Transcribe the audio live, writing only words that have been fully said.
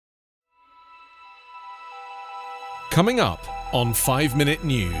Coming up on 5 Minute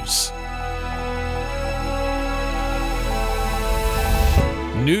News.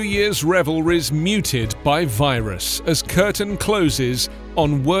 New Year's revelries muted by virus as curtain closes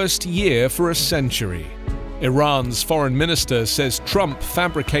on worst year for a century. Iran's foreign minister says Trump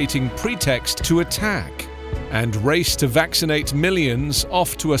fabricating pretext to attack. And race to vaccinate millions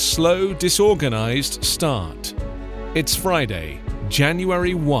off to a slow, disorganized start. It's Friday,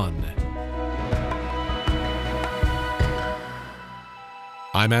 January 1.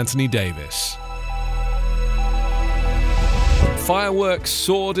 I'm Anthony Davis. Fireworks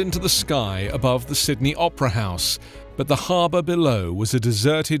soared into the sky above the Sydney Opera House, but the harbour below was a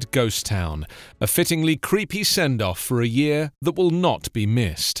deserted ghost town, a fittingly creepy send-off for a year that will not be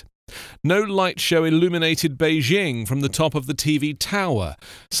missed. No light show illuminated Beijing from the top of the TV tower.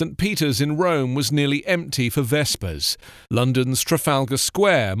 St. Peter's in Rome was nearly empty for Vespers. London's Trafalgar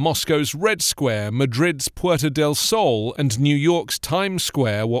Square, Moscow's Red Square, Madrid's Puerta del Sol and New York's Times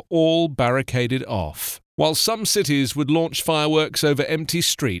Square were all barricaded off. While some cities would launch fireworks over empty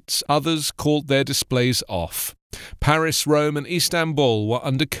streets, others called their displays off. Paris, Rome and Istanbul were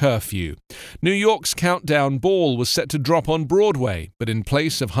under curfew. New York's Countdown Ball was set to drop on Broadway, but in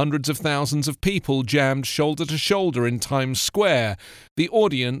place of hundreds of thousands of people jammed shoulder to shoulder in Times Square, the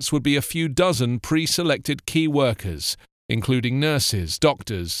audience would be a few dozen pre-selected key workers, including nurses,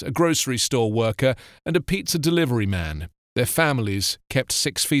 doctors, a grocery store worker and a pizza delivery man. Their families kept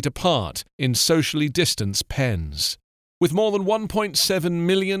 6 feet apart in socially distanced pens. With more than 1.7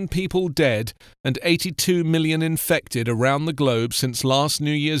 million people dead and 82 million infected around the globe since last New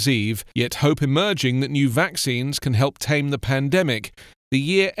Year's Eve, yet hope emerging that new vaccines can help tame the pandemic, the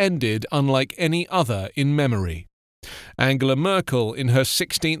year ended unlike any other in memory. Angela Merkel, in her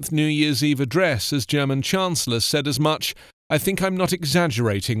 16th New Year's Eve address as German Chancellor, said as much, "I think I'm not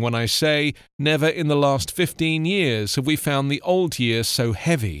exaggerating when I say never in the last 15 years have we found the old year so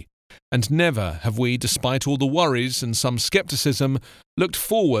heavy. And never have we, despite all the worries and some skepticism, looked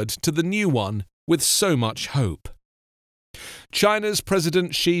forward to the new one with so much hope." China's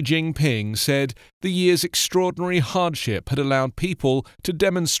President Xi Jinping said the year's extraordinary hardship had allowed people to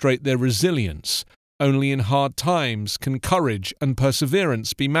demonstrate their resilience. Only in hard times can courage and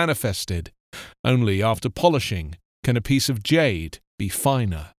perseverance be manifested. Only after polishing can a piece of jade be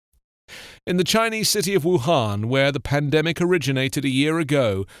finer. In the Chinese city of Wuhan, where the pandemic originated a year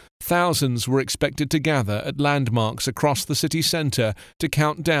ago, thousands were expected to gather at landmarks across the city centre to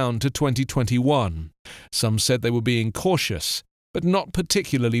count down to 2021. Some said they were being cautious, but not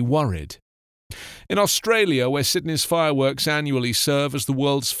particularly worried. In Australia, where Sydney's fireworks annually serve as the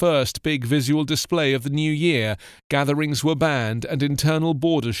world's first big visual display of the new year, gatherings were banned and internal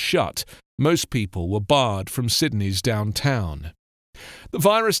borders shut. Most people were barred from Sydney's downtown. The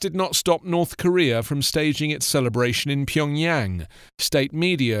virus did not stop North Korea from staging its celebration in Pyongyang. State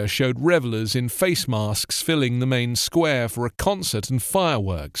media showed revelers in face masks filling the main square for a concert and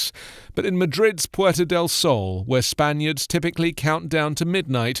fireworks. But in Madrid's Puerta del Sol, where Spaniards typically count down to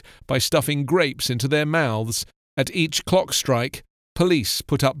midnight by stuffing grapes into their mouths, at each clock strike, police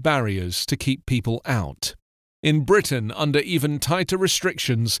put up barriers to keep people out. In Britain, under even tighter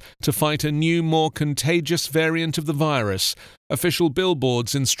restrictions to fight a new, more contagious variant of the virus, official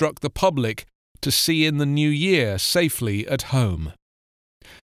billboards instruct the public to see in the new year safely at home.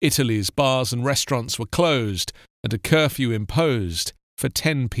 Italy's bars and restaurants were closed and a curfew imposed for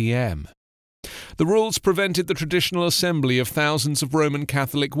 10 p.m. The rules prevented the traditional assembly of thousands of Roman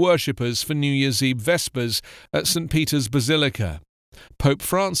Catholic worshippers for New Year's Eve Vespers at St. Peter's Basilica. Pope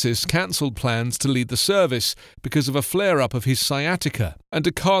Francis cancelled plans to lead the service because of a flare-up of his sciatica, and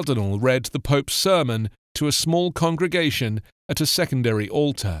a cardinal read the Pope's sermon to a small congregation at a secondary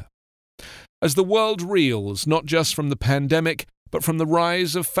altar. As the world reels, not just from the pandemic, but from the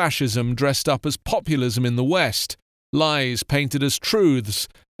rise of fascism dressed up as populism in the West, lies painted as truths,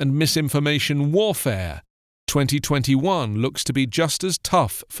 and misinformation warfare, 2021 looks to be just as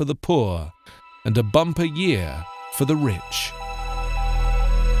tough for the poor, and a bumper year for the rich.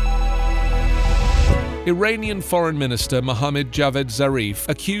 Iranian Foreign Minister Mohammad Javad Zarif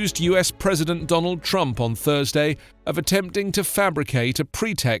accused US President Donald Trump on Thursday of attempting to fabricate a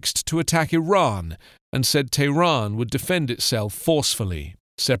pretext to attack Iran and said Tehran would defend itself forcefully.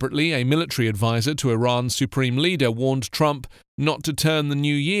 Separately, a military advisor to Iran's supreme leader warned Trump not to turn the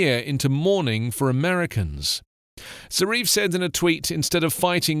new year into mourning for Americans. Zarif said in a tweet, instead of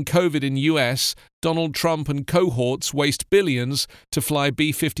fighting COVID in US, Donald Trump and cohorts waste billions to fly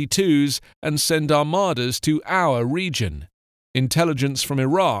B-52s and send armadas to our region. Intelligence from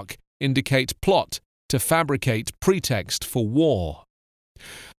Iraq indicate plot to fabricate pretext for war.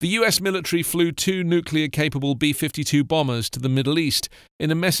 The US military flew 2 nuclear-capable B-52 bombers to the Middle East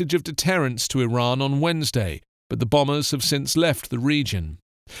in a message of deterrence to Iran on Wednesday, but the bombers have since left the region.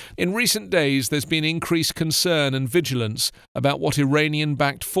 In recent days, there's been increased concern and vigilance about what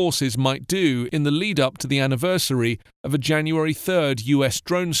Iranian-backed forces might do in the lead-up to the anniversary of a January 3rd US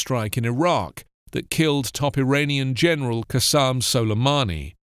drone strike in Iraq that killed top Iranian General Qasem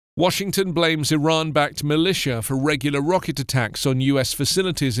Soleimani. Washington blames Iran-backed militia for regular rocket attacks on US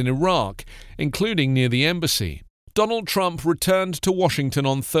facilities in Iraq, including near the embassy. Donald Trump returned to Washington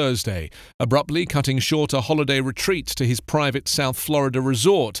on Thursday, abruptly cutting short a holiday retreat to his private South Florida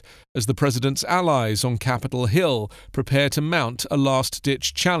resort as the president's allies on Capitol Hill prepare to mount a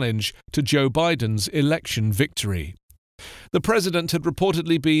last-ditch challenge to Joe Biden's election victory. The president had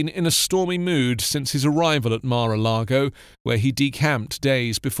reportedly been in a stormy mood since his arrival at Mar-a-Lago, where he decamped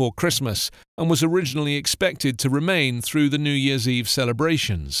days before Christmas and was originally expected to remain through the New Year's Eve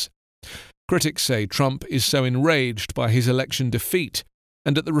celebrations. Critics say Trump is so enraged by his election defeat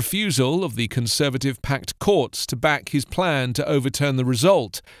and at the refusal of the conservative-packed courts to back his plan to overturn the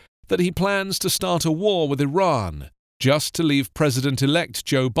result that he plans to start a war with Iran, just to leave President-elect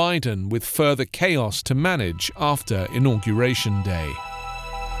Joe Biden with further chaos to manage after Inauguration Day.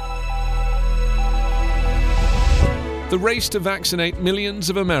 The race to vaccinate millions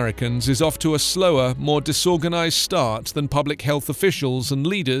of Americans is off to a slower, more disorganized start than public health officials and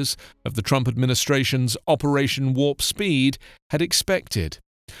leaders of the Trump administration's Operation Warp Speed had expected.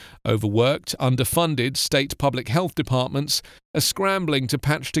 Overworked, underfunded state public health departments are scrambling to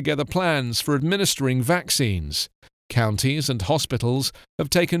patch together plans for administering vaccines. Counties and hospitals have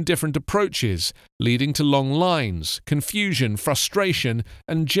taken different approaches, leading to long lines, confusion, frustration,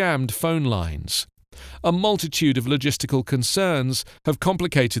 and jammed phone lines. A multitude of logistical concerns have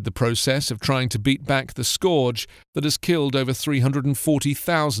complicated the process of trying to beat back the scourge that has killed over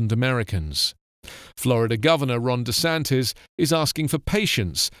 340,000 Americans. Florida Governor Ron DeSantis is asking for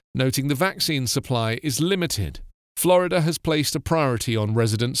patience, noting the vaccine supply is limited. Florida has placed a priority on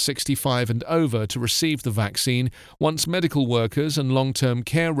residents 65 and over to receive the vaccine once medical workers and long-term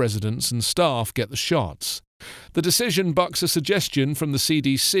care residents and staff get the shots. The decision bucks a suggestion from the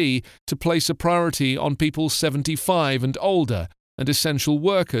CDC to place a priority on people 75 and older and essential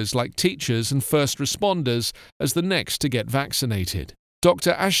workers like teachers and first responders as the next to get vaccinated.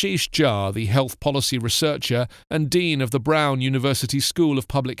 Dr. Ashish Jha, the health policy researcher and dean of the Brown University School of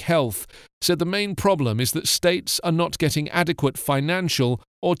Public Health, said the main problem is that states are not getting adequate financial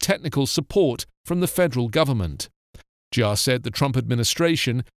or technical support from the federal government. Jha said the Trump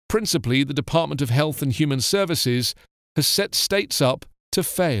administration, principally the Department of Health and Human Services, has set states up to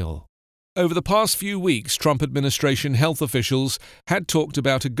fail. Over the past few weeks, Trump administration health officials had talked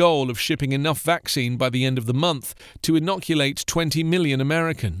about a goal of shipping enough vaccine by the end of the month to inoculate 20 million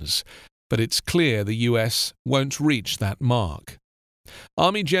Americans, but it's clear the US won't reach that mark.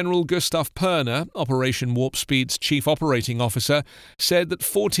 Army General Gustav Perner, Operation Warp Speed's chief operating officer, said that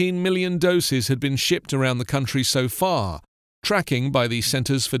 14 million doses had been shipped around the country so far. Tracking by the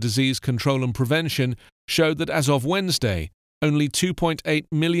Centers for Disease Control and Prevention showed that as of Wednesday, only 2.8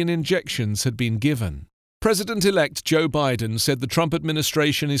 million injections had been given. President-elect Joe Biden said the Trump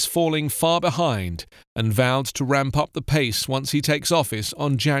administration is falling far behind and vowed to ramp up the pace once he takes office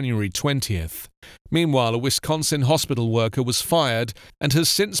on January 20th. Meanwhile, a Wisconsin hospital worker was fired and has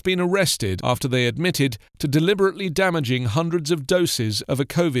since been arrested after they admitted to deliberately damaging hundreds of doses of a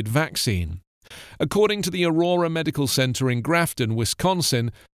COVID vaccine. According to the Aurora Medical Center in Grafton,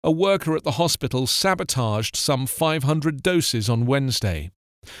 Wisconsin, a worker at the hospital sabotaged some 500 doses on Wednesday.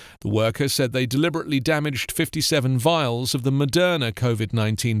 The worker said they deliberately damaged 57 vials of the Moderna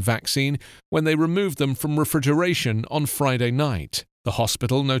COVID-19 vaccine when they removed them from refrigeration on Friday night. The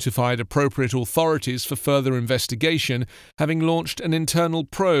hospital notified appropriate authorities for further investigation, having launched an internal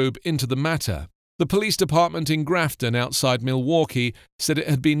probe into the matter. The police department in Grafton, outside Milwaukee, said it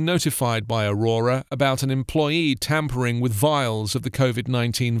had been notified by Aurora about an employee tampering with vials of the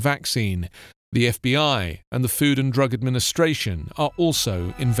COVID-19 vaccine. The FBI and the Food and Drug Administration are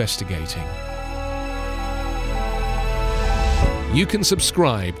also investigating. You can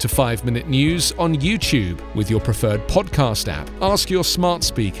subscribe to 5 Minute News on YouTube with your preferred podcast app. Ask your smart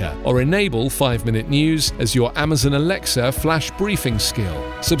speaker or enable 5 Minute News as your Amazon Alexa flash briefing skill.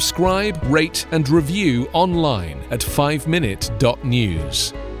 Subscribe, rate and review online at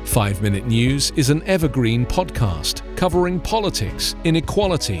 5minute.news. 5 Minute News is an evergreen podcast covering politics,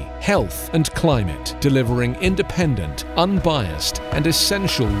 inequality, health and climate, delivering independent, unbiased and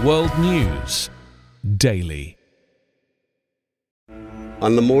essential world news daily.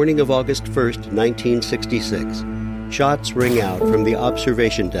 On the morning of August 1st, 1966, Shots ring out from the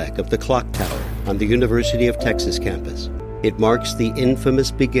observation deck of the clock tower on the University of Texas campus. It marks the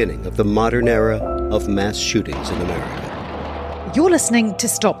infamous beginning of the modern era of mass shootings in America. You're listening to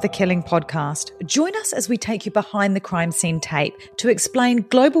Stop the Killing podcast. Join us as we take you behind the crime scene tape to explain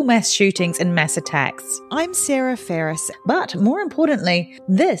global mass shootings and mass attacks. I'm Sarah Ferris, but more importantly,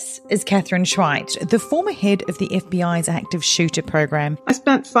 this is Catherine Schweit, the former head of the FBI's active shooter program. I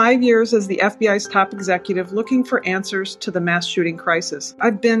spent 5 years as the FBI's top executive looking for answers to the mass shooting crisis.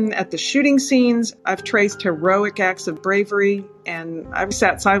 I've been at the shooting scenes, I've traced heroic acts of bravery, and I've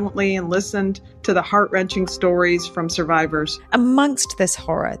sat silently and listened to the heart-wrenching stories from survivors. Amongst this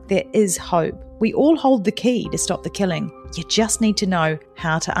horror, there is hope. We all hold the key to stop the killing. You just need to know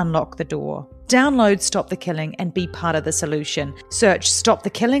how to unlock the door. Download Stop the Killing and be part of the solution. Search Stop the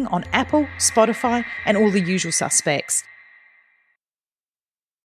Killing on Apple, Spotify, and all the usual suspects.